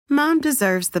Mom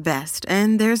deserves the best,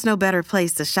 and there's no better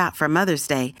place to shop for Mother's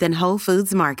Day than Whole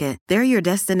Foods Market. They're your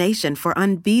destination for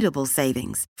unbeatable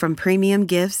savings, from premium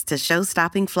gifts to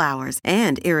show-stopping flowers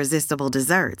and irresistible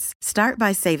desserts. Start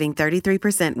by saving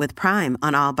 33% with Prime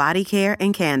on all body care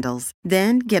and candles.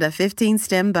 Then get a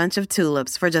 15-stem bunch of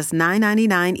tulips for just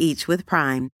 $9.99 each with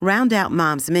Prime. Round out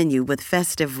Mom's menu with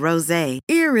festive rosé,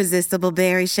 irresistible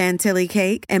berry chantilly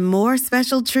cake, and more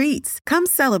special treats. Come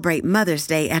celebrate Mother's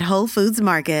Day at Whole Foods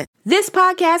Market. This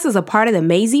podcast is a part of the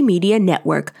Maisie Media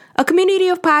Network, a community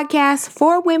of podcasts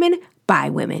for women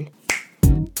by women.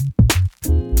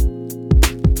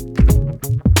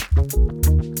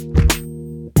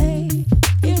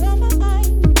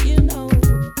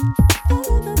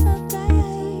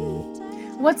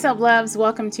 What's up, loves?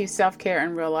 Welcome to Self-Care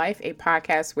in Real Life, a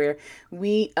podcast where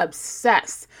we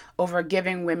obsess over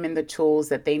giving women the tools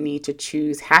that they need to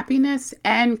choose happiness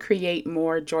and create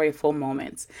more joyful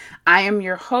moments. I am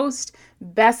your host,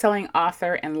 best-selling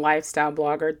author and lifestyle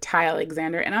blogger, Ty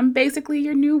Alexander, and I'm basically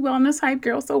your new wellness hype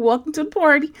girl, so welcome to the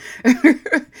party.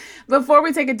 Before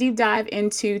we take a deep dive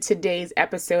into today's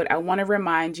episode, I want to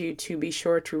remind you to be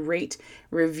sure to rate,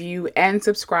 review, and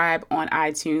subscribe on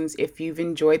iTunes if you've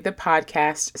enjoyed the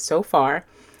podcast so far.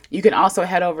 You can also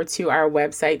head over to our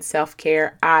website,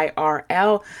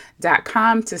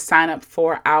 selfcareirl.com, to sign up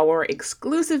for our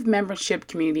exclusive membership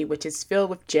community, which is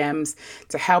filled with gems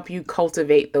to help you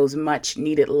cultivate those much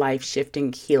needed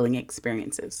life-shifting healing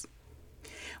experiences.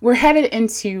 We're headed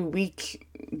into week,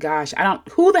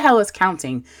 who the hell is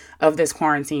counting of this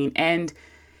quarantine? And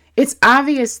it's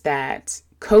obvious that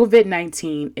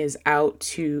COVID-19 is out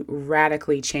to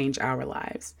radically change our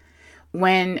lives.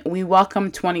 When we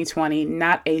welcomed 2020,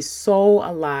 not a soul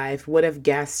alive would have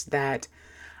guessed that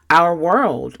our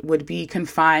world would be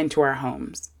confined to our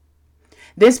homes.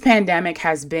 This pandemic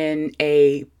has been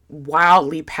a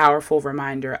wildly powerful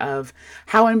reminder of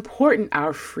how important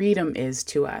our freedom is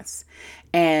to us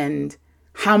and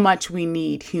how much we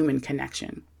need human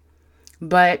connection.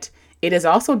 But it has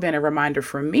also been a reminder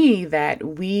for me that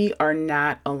we are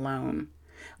not alone.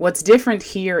 What's different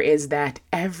here is that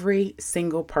every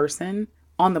single person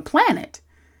on the planet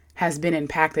has been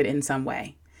impacted in some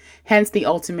way. Hence the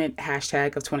ultimate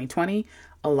hashtag of 2020,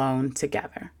 Alone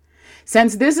Together.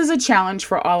 Since this is a challenge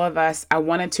for all of us, I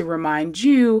wanted to remind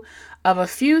you of a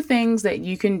few things that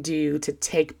you can do to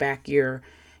take back your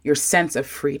sense of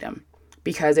freedom.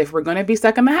 Because if we're going to be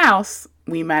stuck in the house,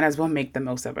 we might as well make the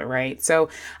most of it, right? So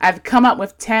I've come up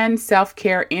with 10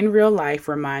 self-care in real life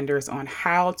reminders on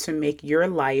how to make your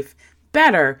life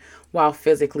better while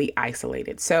physically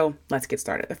isolated. So let's get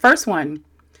started. The first one,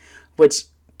 which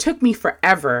took me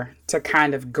forever to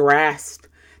kind of grasp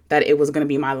that it was going to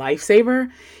be my lifesaver,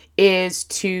 is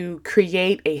to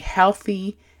create a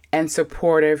healthy and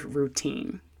supportive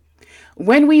routine.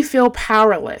 When we feel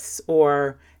powerless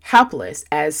or helpless,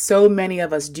 as so many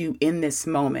of us do in this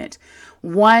moment,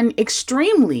 one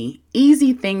extremely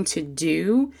easy thing to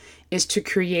do is to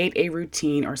create a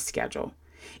routine or schedule.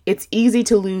 It's easy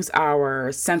to lose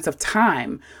our sense of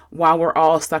time while we're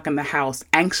all stuck in the house,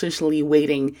 anxiously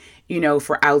waiting,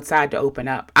 for outside to open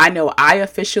up. I know I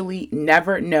officially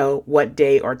never know what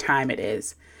day or time it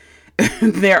is.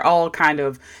 They're all kind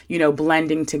of,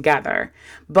 blending together.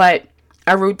 But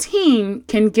a routine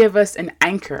can give us an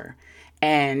anchor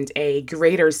and a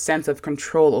greater sense of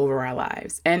control over our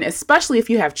lives. And especially if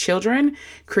you have children,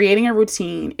 creating a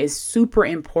routine is super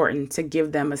important to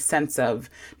give them a sense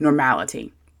of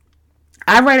normality.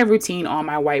 I write a routine on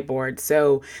my whiteboard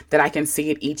so that I can see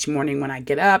it each morning when I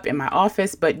get up in my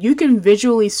office, but you can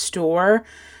visually store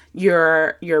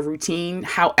your routine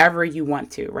however you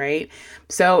want to, right?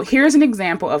 So here's an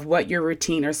example of what your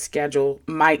routine or schedule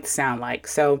might sound like.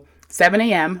 So 7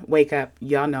 a.m., wake up.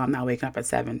 Y'all know I'm not waking up at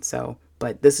 7,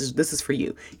 but this is for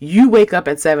you. You wake up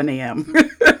at 7 a.m.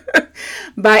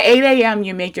 By 8 a.m.,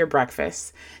 you make your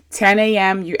breakfast. 10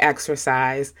 a.m., you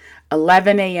exercise.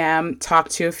 11 a.m., talk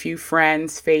to a few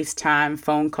friends, FaceTime,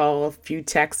 phone call, a few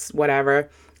texts, whatever.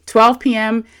 12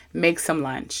 p.m., make some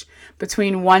lunch.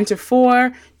 Between 1 to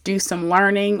 4, do some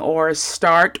learning or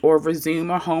start or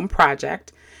resume a home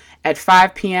project. At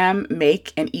 5 p.m.,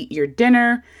 make and eat your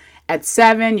dinner. At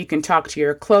 7, you can talk to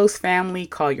your close family,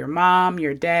 call your mom,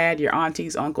 your dad, your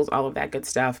aunties, uncles, all of that good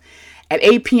stuff. At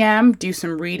 8 p.m., do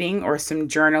some reading or some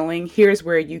journaling. Here's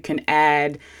where you can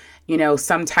add,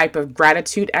 some type of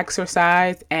gratitude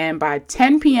exercise. And by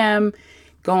 10 p.m.,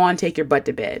 go on, take your butt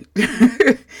to bed.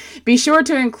 Be sure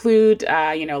to include,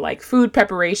 like food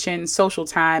preparation, social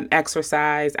time,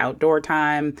 exercise, outdoor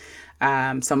time,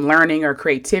 some learning or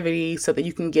creativity so that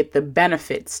you can get the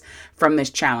benefits from this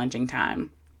challenging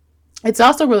time. It's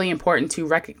also really important to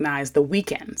recognize the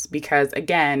weekends because,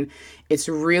 again, it's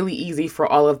really easy for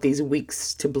all of these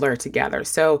weeks to blur together.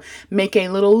 So make a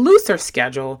little looser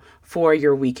schedule for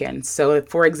your weekends. So,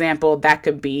 for example, that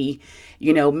could be,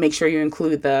 make sure you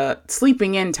include the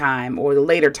sleeping in time or the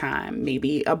later time,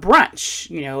 maybe a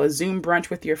brunch, a Zoom brunch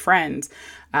with your friends.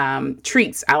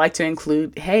 Treats. I like to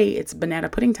include, hey, it's banana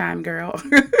pudding time, girl.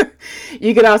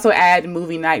 You could also add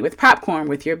movie night with popcorn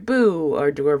with your boo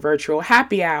or do a virtual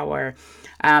happy hour.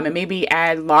 And maybe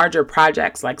add larger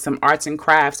projects like some arts and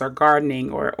crafts or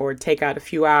gardening or take out a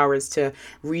few hours to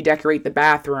redecorate the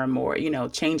bathroom or,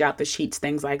 change out the sheets,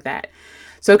 things like that.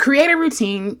 So create a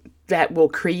routine that will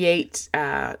create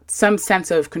some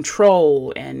sense of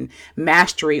control and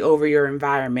mastery over your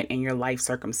environment and your life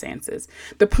circumstances.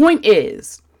 The point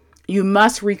is, you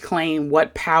must reclaim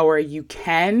what power you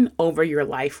can over your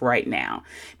life right now,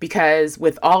 because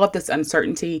with all of this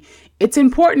uncertainty, it's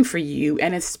important for you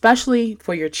and especially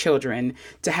for your children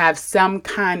to have some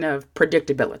kind of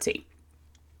predictability.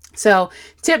 So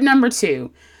tip number 2,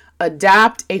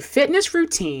 adopt a fitness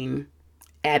routine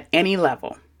at any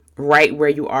level, right where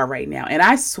you are right now. And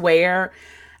I swear,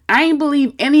 I didn't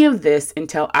believe any of this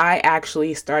until I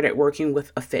actually started working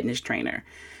with a fitness trainer.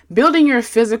 Building your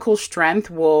physical strength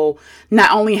will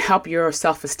not only help your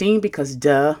self-esteem because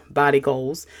body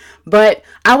goals, but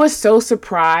I was so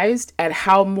surprised at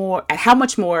how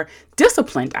much more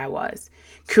disciplined I was.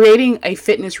 Creating a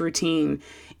fitness routine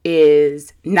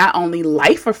is not only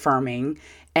life affirming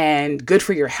and good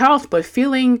for your health, but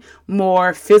feeling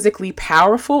more physically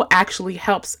powerful actually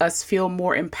helps us feel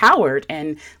more empowered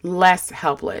and less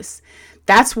helpless.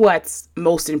 That's what's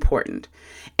most important.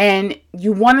 And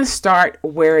you want to start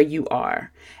where you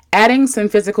are. Adding some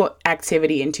physical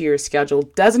activity into your schedule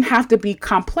doesn't have to be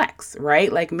complex,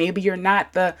 right? Like maybe you're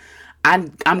not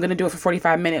I'm going to do it for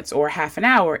 45 minutes or half an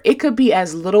hour. It could be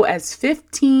as little as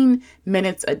 15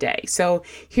 minutes a day. So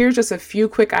here's just a few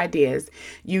quick ideas.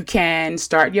 You can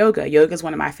start yoga. Yoga is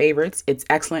one of my favorites. It's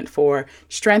excellent for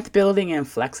strength building and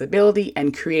flexibility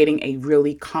and creating a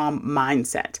really calm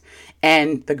mindset.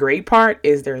 And the great part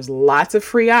is there's lots of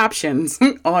free options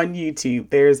on YouTube.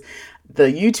 The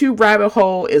YouTube rabbit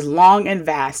hole is long and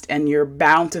vast, and you're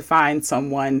bound to find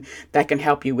someone that can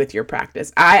help you with your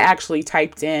practice. I actually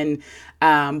typed in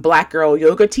Black girl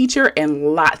yoga teacher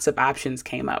and lots of options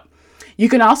came up. You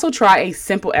can also try a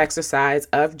simple exercise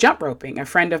of jump roping. A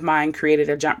friend of mine created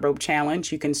a jump rope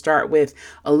challenge. You can start with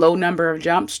a low number of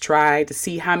jumps, try to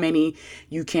see how many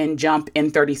you can jump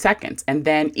in 30 seconds. And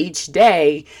then each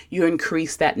day you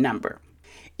increase that number.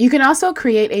 You can also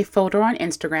create a folder on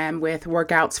Instagram with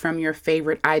workouts from your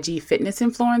favorite IG fitness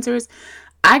influencers.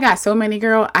 I got so many,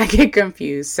 girl, I get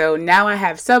confused. So now I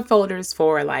have subfolders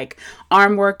for like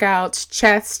arm workouts,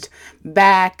 chest,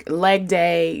 back, leg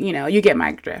day, you get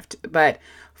my drift. But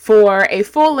for a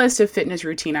full list of fitness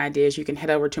routine ideas, you can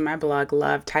head over to my blog,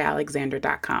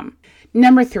 lovetyalexander.com.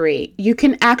 Number 3, you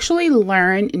can actually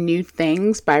learn new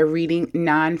things by reading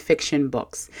nonfiction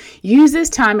books. Use this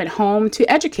time at home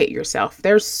to educate yourself.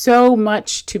 There's so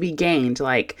much to be gained,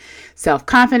 like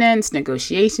self-confidence,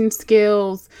 negotiation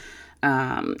skills,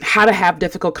 how to have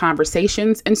difficult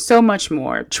conversations, and so much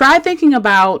more. Try thinking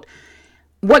about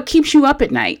what keeps you up at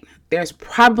night. There's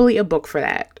probably a book for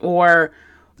that, or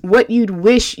what you'd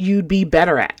wish you'd be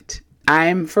better at.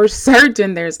 I'm for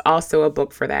certain there's also a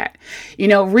book for that.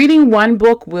 Reading one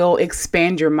book will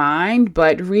expand your mind,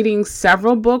 but reading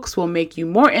several books will make you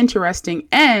more interesting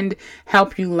and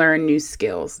help you learn new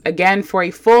skills. Again, for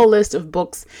a full list of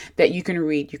books that you can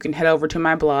read, you can head over to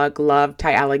my blog,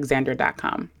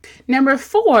 lovetyalexander.com. Number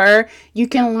 4, you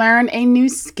can learn a new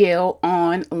skill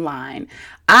online.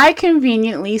 I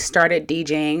conveniently started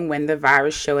DJing when the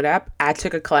virus showed up. I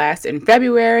took a class in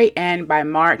February, and by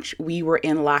March, we were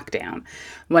in lockdown.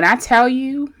 When I tell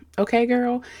you, okay,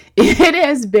 girl, it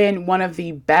has been one of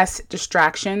the best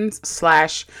distractions /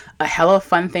 a hella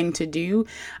fun thing to do.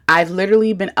 I've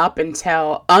literally been up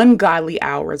until ungodly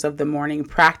hours of the morning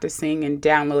practicing and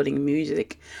downloading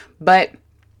music. But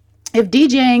if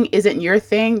DJing isn't your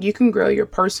thing, you can grow your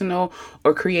personal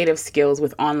or creative skills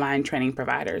with online training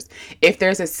providers. If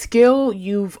there's a skill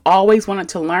you've always wanted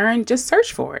to learn, just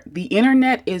search for it. The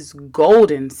internet is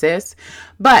golden, sis.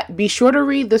 But be sure to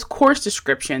read this course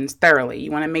descriptions thoroughly. You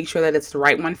want to make sure that it's the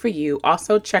right one for you.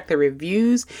 Also, check the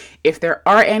reviews if there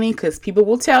are any, because people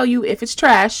will tell you if it's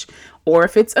trash or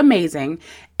if it's amazing.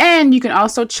 And you can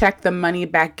also check the money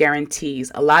back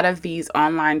guarantees. A lot of these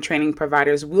online training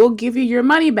providers will give you your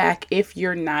money back if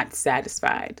you're not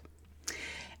satisfied.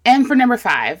 And for number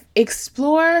 5,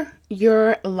 explore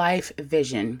your life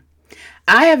vision.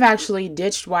 I have actually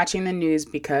ditched watching the news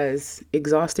because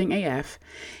exhausting AF.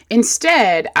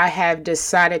 Instead, I have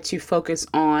decided to focus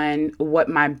on what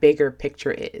my bigger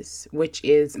picture is, which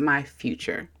is my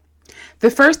future.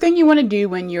 The first thing you want to do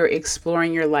when you're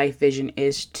exploring your life vision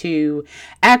is to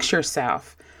ask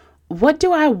yourself, what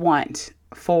do I want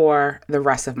for the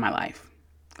rest of my life?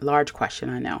 Large question,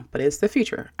 I know, but it's the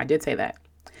future. I did say that.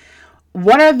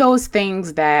 What are those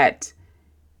things that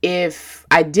if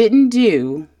I didn't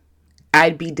do,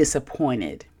 I'd be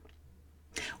disappointed?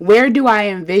 Where do I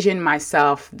envision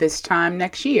myself this time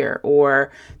next year,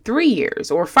 or 3 years,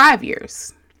 or 5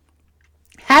 years?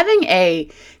 Having a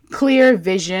clear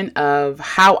vision of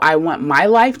how I want my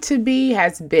life to be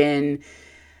has been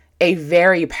a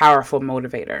very powerful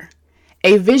motivator.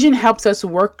 A vision helps us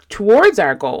work towards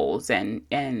our goals and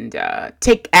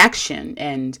take action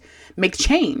and make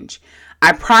change.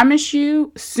 I promise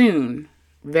you soon,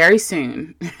 very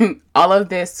soon, all of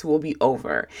this will be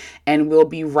over and we'll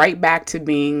be right back to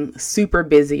being super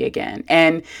busy again.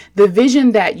 And the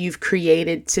vision that you've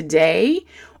created today,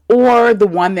 or the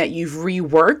one that you've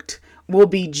reworked, will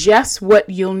be just what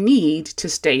you'll need to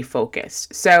stay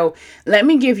focused. So let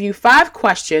me give you 5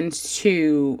 questions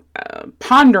to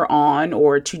ponder on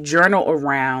or to journal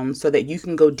around so that you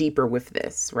can go deeper with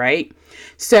this, right?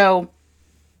 So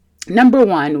number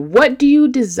 1, what do you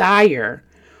desire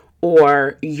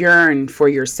or yearn for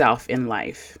yourself in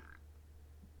life?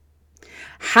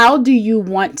 How do you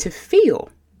want to feel?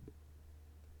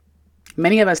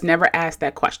 Many of us never ask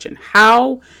that question.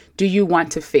 How do you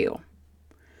want to feel?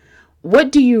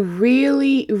 What do you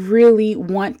really, really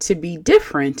want to be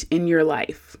different in your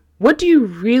life? What do you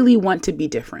really want to be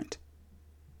different?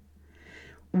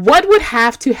 What would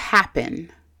have to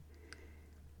happen,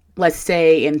 let's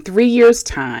say in 3 years'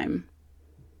 time,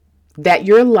 that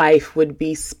your life would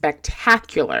be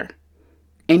spectacular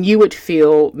and you would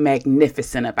feel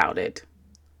magnificent about it?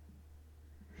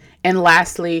 And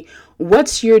lastly,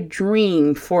 what's your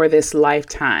dream for this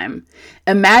lifetime?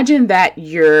 Imagine that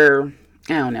you're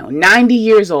 90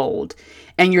 years old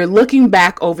and you're looking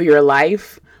back over your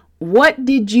life. What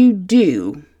did you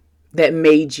do that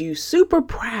made you super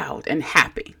proud and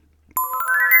happy?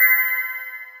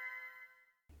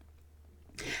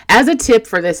 As a tip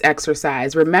for this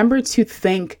exercise, remember to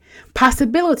think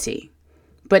possibility,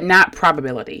 but not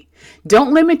probability.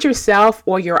 Don't limit yourself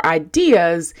or your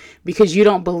ideas because you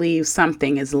don't believe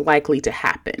something is likely to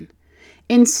happen.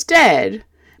 Instead,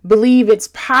 believe it's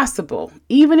possible,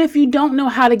 even if you don't know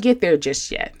how to get there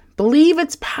just yet. Believe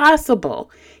it's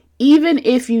possible, even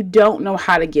if you don't know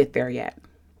how to get there yet.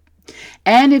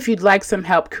 And if you'd like some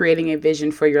help creating a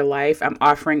vision for your life, I'm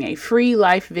offering a free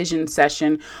life vision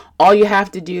session. All you have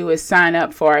to do is sign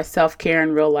up for our Self-Care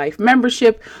in Real Life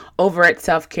membership over at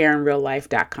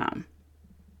selfcareinreallife.com.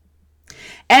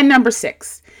 And number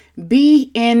 6,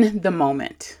 be in the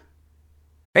moment.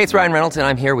 Hey, it's Ryan Reynolds, and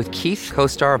I'm here with Keith,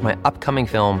 co-star of my upcoming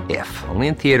film, If, only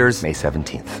in theaters May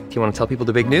 17th. Do you want to tell people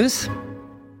the big news?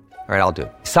 All right, I'll do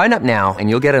it. Sign up now and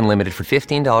you'll get unlimited for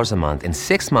 $15 a month and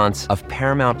 6 months of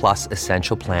Paramount Plus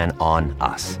Essential Plan on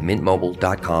us.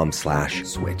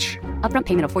 MintMobile.com/switch. Upfront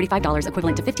payment of $45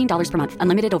 equivalent to $15 per month.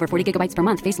 Unlimited over 40 gigabytes per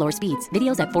month. Face lower speeds.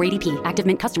 Videos at 480p. Active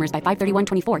Mint customers by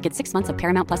 531.24 get 6 months of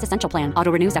Paramount Plus Essential Plan. Auto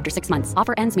renews after 6 months.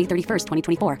 Offer ends May 31st,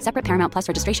 2024. Separate Paramount Plus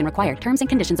registration required. Terms and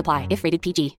conditions apply if rated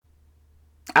PG.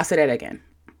 I'll say that again.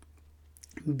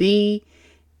 Be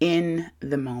in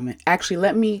the moment. Actually,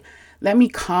 let me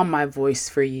calm my voice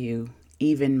for you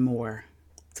even more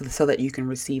so that you can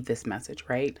receive this message,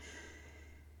 right?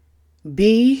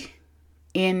 Be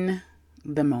in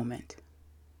the moment.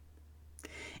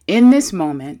 In this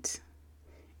moment,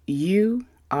 you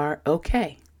are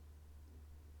okay.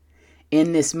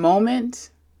 In this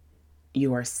moment,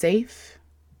 you are safe.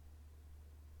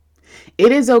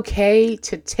 It is okay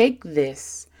to take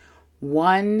this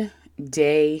one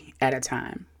day at a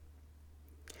time.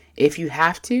 If you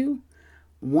have to,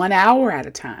 1 hour at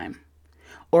a time,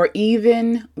 or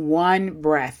even one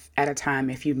breath at a time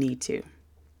if you need to.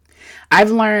 I've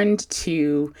learned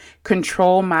to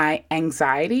control my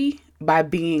anxiety by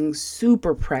being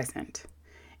super present,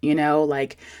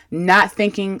 like not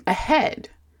thinking ahead,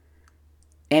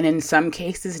 and in some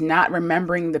cases not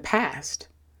remembering the past,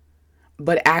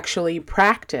 but actually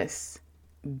practice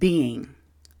being.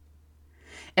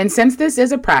 And since this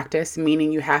is a practice,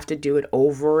 meaning you have to do it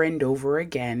over and over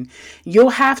again, you'll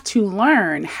have to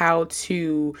learn how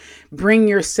to bring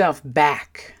yourself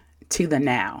back to the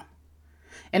now.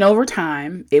 And over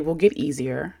time, it will get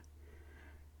easier,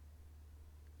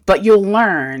 but you'll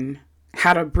learn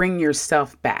how to bring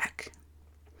yourself back.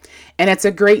 And it's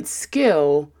a great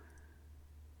skill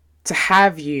to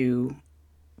have you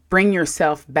bring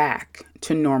yourself back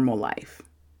to normal life.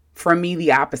 For me,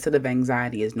 the opposite of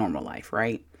anxiety is normal life,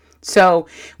 right? So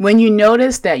when you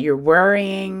notice that you're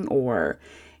worrying or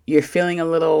you're feeling a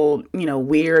little,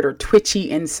 weird or twitchy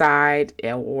inside,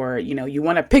 or, you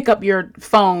want to pick up your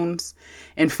phones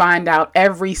and find out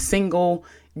every single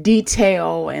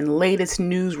detail and latest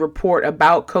news report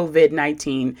about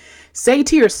COVID-19, say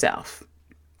to yourself,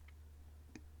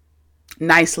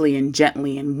 nicely and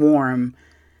gently and warm,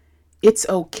 it's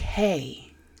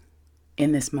okay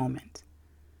in this moment.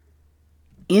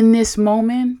 In this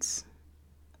moment,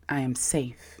 I am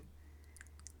safe.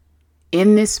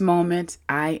 In this moment,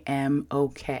 I am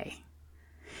okay.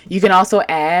 You can also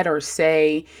add or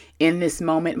say, in this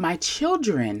moment, my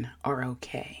children are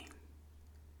okay.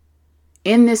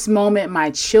 In this moment,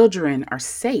 my children are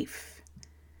safe.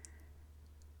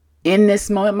 In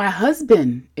this moment, my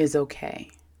husband is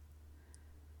okay.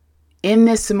 In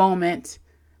this moment,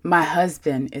 my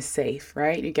husband is safe,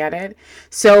 right? You get it?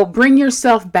 So bring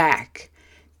yourself back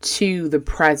to the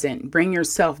present. Bring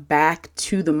yourself back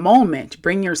to the moment.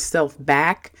 Bring yourself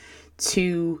back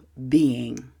to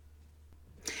being.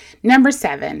 Number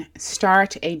 7,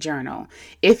 start a journal.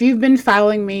 If you've been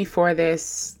following me for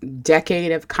this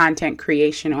decade of content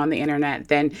creation on the internet,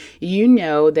 then you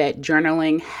know that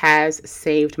journaling has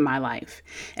saved my life.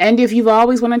 And if you've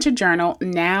always wanted to journal,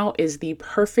 now is the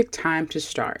perfect time to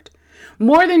start.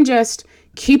 More than just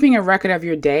keeping a record of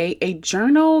your day, a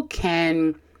journal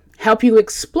can help you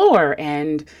explore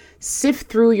and sift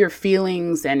through your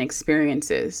feelings and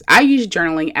experiences. I use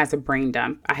journaling as a brain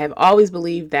dump. I have always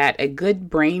believed that a good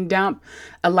brain dump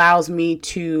allows me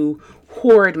to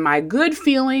hoard my good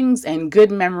feelings and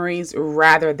good memories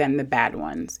rather than the bad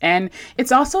ones. And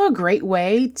it's also a great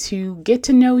way to get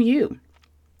to know you.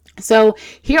 So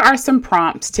here are some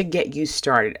prompts to get you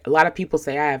started. A lot of people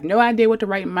say, I have no idea what to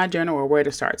write in my journal or where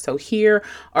to start. So here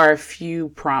are a few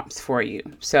prompts for you.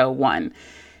 So 1,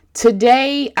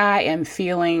 today I am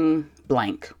feeling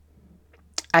blank.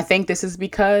 I think this is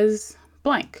because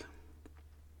blank.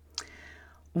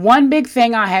 One big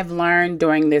thing I have learned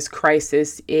during this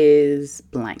crisis is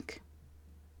blank.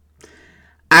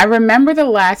 I remember the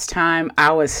last time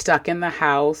I was stuck in the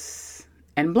house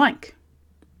and blank.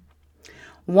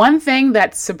 One thing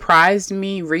that surprised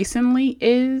me recently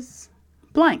is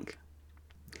blank.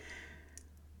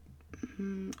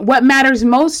 What matters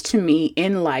most to me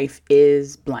in life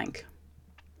is blank.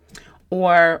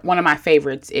 Or one of my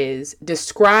favorites is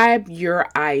describe your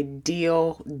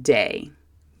ideal day,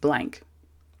 blank.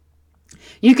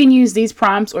 You can use these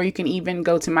prompts, or you can even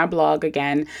go to my blog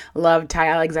again,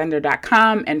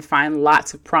 lovetyalexander.com, and find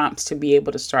lots of prompts to be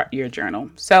able to start your journal.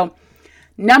 So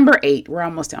number 8, we're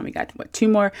almost done. We got 2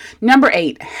 more. Number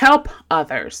 8, help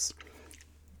others.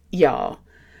 Y'all,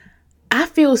 I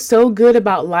feel so good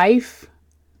about life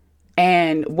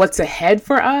and what's ahead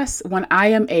for us when I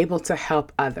am able to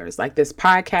help others. Like this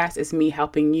podcast is me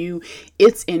helping you.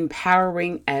 It's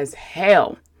empowering as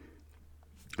hell.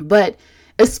 But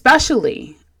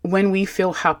especially when we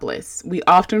feel helpless, we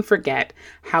often forget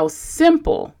how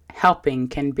simple helping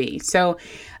can be. So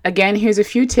again, here's a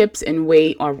few tips and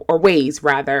ways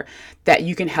that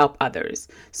you can help others.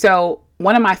 So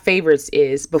one of my favorites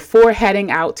is before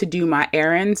heading out to do my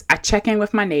errands, I check in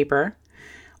with my neighbor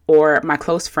or my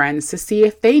close friends to see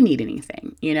if they need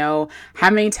anything. How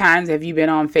many times have you been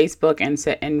on Facebook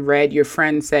and read your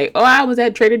friends say, oh, I was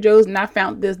at Trader Joe's and I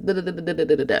found this,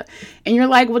 and you're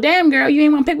like, well, damn girl, you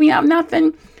ain't want to pick me up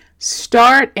nothing.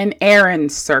 Start an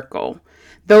errand circle.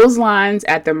 Those lines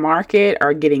at the market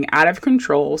are getting out of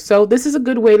control. So this is a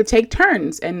good way to take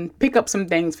turns and pick up some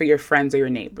things for your friends or your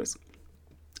neighbors.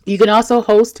 You can also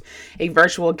host a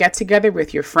virtual get-together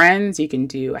with your friends. You can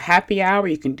do a happy hour.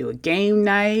 You can do a game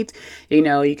night.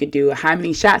 You could do a how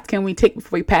many shots can we take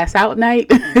before we pass out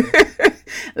night.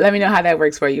 Let me know how that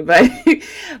works for you. But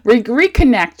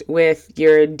reconnect with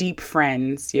your deep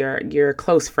friends, your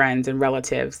close friends and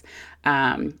relatives.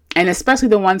 And especially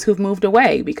the ones who've moved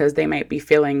away, because they might be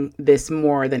feeling this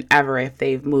more than ever if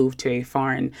they've moved to a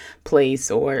foreign place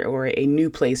or a new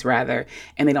place rather,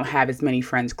 and they don't have as many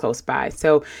friends close by.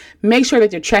 So make sure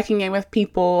that you're checking in with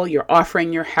people, you're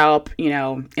offering your help,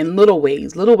 in little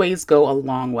ways. Little ways go a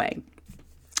long way.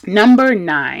 Number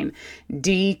 9,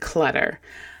 declutter.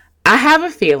 I have a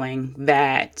feeling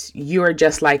that you are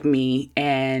just like me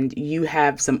and you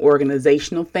have some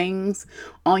organizational things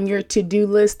on your to-do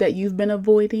list that you've been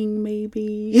avoiding,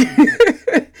 maybe.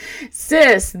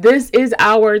 Sis, this is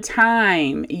our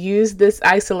time. Use this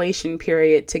isolation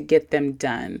period to get them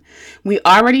done. We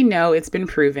already know, it's been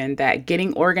proven, that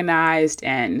getting organized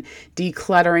and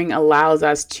decluttering allows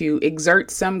us to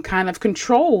exert some kind of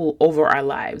control over our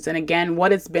lives. And again,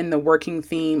 what has been the working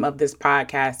theme of this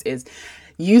podcast is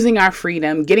using our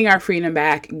freedom, getting our freedom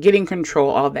back, getting control,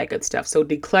 all that good stuff. So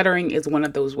decluttering is one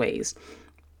of those ways.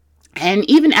 And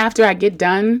even after I get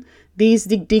done these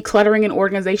decluttering and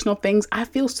organizational things, I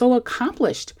feel so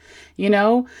accomplished,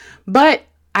 but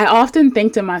I often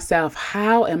think to myself,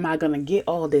 how am I going to get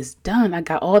all this done? I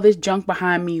got all this junk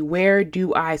behind me. Where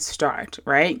do I start?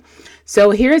 Right?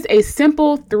 So here's a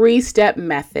simple 3-step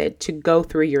method to go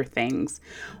through your things.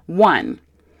 1,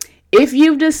 if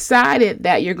you've decided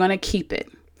that you're going to keep it,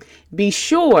 be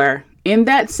sure in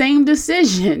that same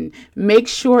decision, make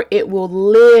sure it will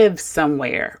live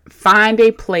somewhere. Find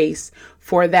a place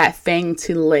for that thing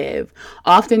to live.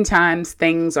 Oftentimes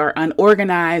things are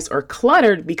unorganized or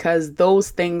cluttered because those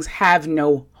things have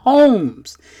no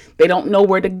homes. They don't know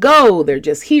where to go. They're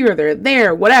just here, they're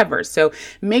there, whatever. So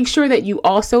make sure that you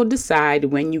also decide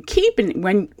when you keep it,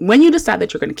 when you decide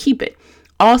that you're going to keep it,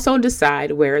 also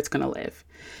decide where it's going to live.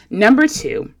 Number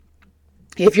 2,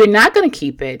 if you're not going to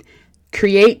keep it,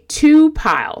 create 2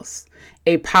 piles.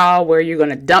 A pile where you're going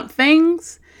to dump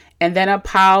things, and then a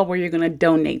pile where you're going to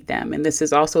donate them. And this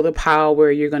is also the pile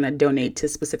where you're going to donate to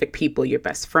specific people, your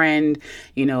best friend,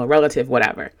 a relative,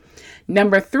 whatever.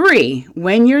 Number 3,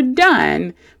 when you're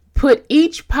done, put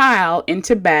each pile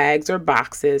into bags or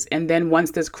boxes. And then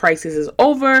once this crisis is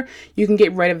over, you can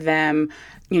get rid of them,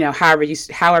 however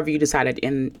you decided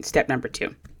in step number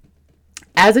 2.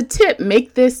 As a tip,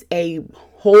 make this a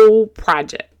whole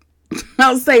project.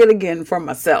 I'll say it again for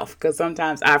myself because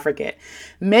sometimes I forget.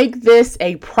 Make this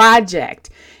a project.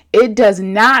 It does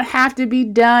not have to be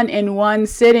done in one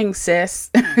sitting, sis.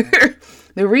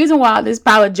 The reason why this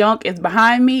pile of junk is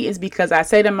behind me is because I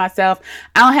say to myself,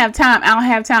 I don't have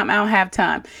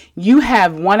time. You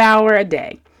have 1 hour a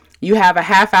day. You have a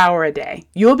half hour a day.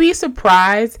 You'll be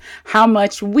surprised how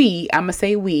much I'm going to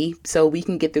say we, so we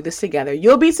can get through this together.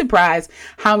 You'll be surprised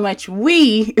how much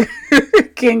we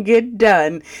can get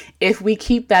done if we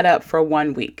keep that up for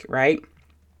 1 week, right?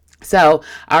 So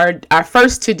our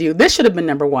first to do, this should have been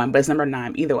number 1, but it's number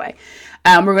 9, either way.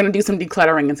 We're going to do some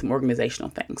decluttering and some organizational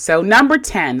things. So number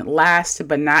 10, last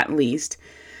but not least,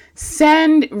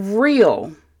 send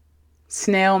real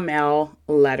snail mail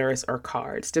letters or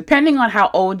cards. Depending on how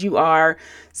old you are,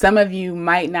 some of you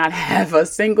might not have a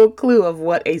single clue of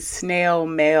what a snail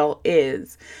mail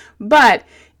is, but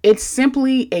it's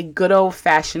simply a good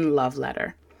old-fashioned love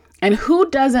letter. And who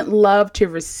doesn't love to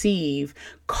receive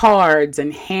cards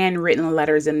and handwritten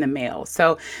letters in the mail?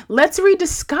 So let's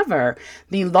rediscover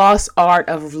the lost art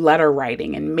of letter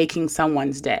writing and making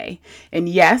someone's day. And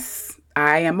yes,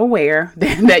 I am aware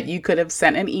that you could have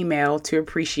sent an email to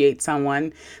appreciate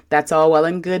someone. That's all well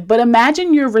and good. But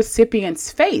imagine your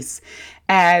recipient's face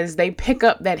as they pick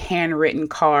up that handwritten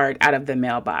card out of the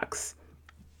mailbox.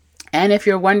 And if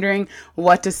you're wondering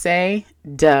what to say,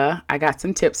 I got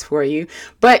some tips for you.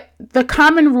 But the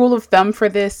common rule of thumb for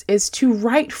this is to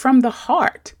write from the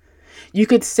heart. You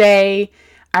could say,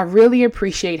 I really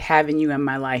appreciate having you in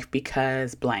my life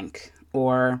because blank,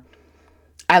 or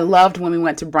I loved when we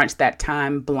went to brunch that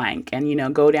time, blank,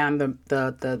 and, go down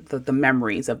the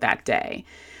memories of that day.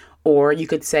 Or you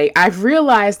could say, I've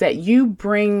realized that you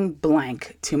bring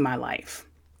blank to my life.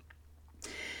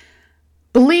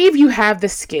 Believe you have the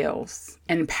skills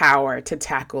and power to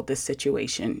tackle this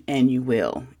situation, and you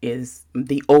will, is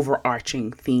the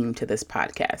overarching theme to this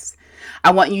podcast.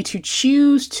 I want you to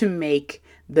choose to make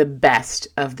the best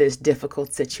of this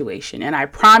difficult situation, and I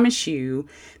promise you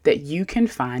that you can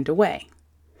find a way.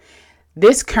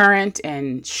 This current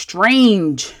and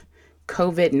strange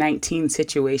COVID-19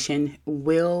 situation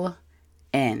will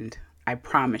end. I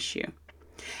promise you.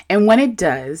 And when it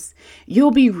does,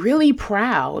 you'll be really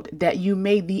proud that you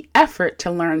made the effort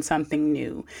to learn something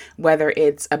new, whether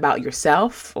it's about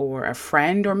yourself or a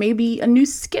friend or maybe a new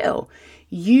skill.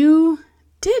 You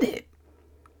did it.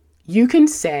 You can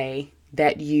say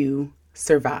that you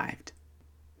survived.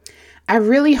 I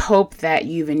really hope that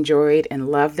you've enjoyed and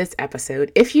loved this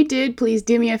episode. If you did, please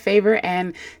do me a favor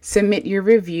and submit your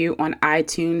review on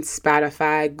iTunes,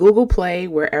 Spotify, Google Play,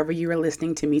 wherever you are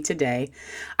listening to me today.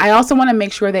 I also want to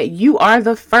make sure that you are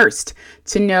the first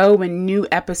to know when new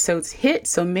episodes hit,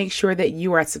 so make sure that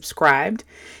you are subscribed.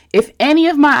 If any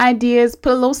of my ideas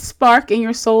put a little spark in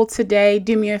your soul today,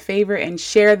 do me a favor and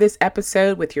share this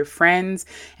episode with your friends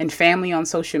and family on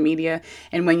social media.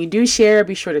 And when you do share,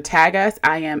 be sure to tag us.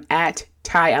 I am at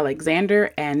Ty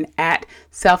Alexander and at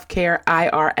Selfcare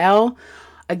IRL.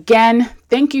 Again,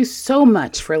 thank you so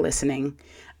much for listening.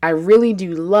 I really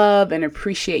do love and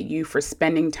appreciate you for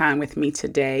spending time with me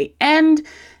today. And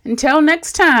until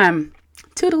next time,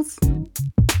 toodles.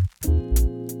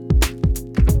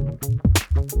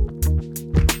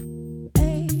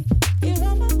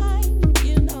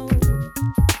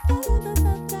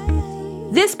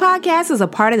 This podcast is a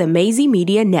part of the Maisie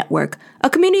Media Network, a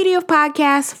community of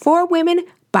podcasts for women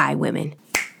by women.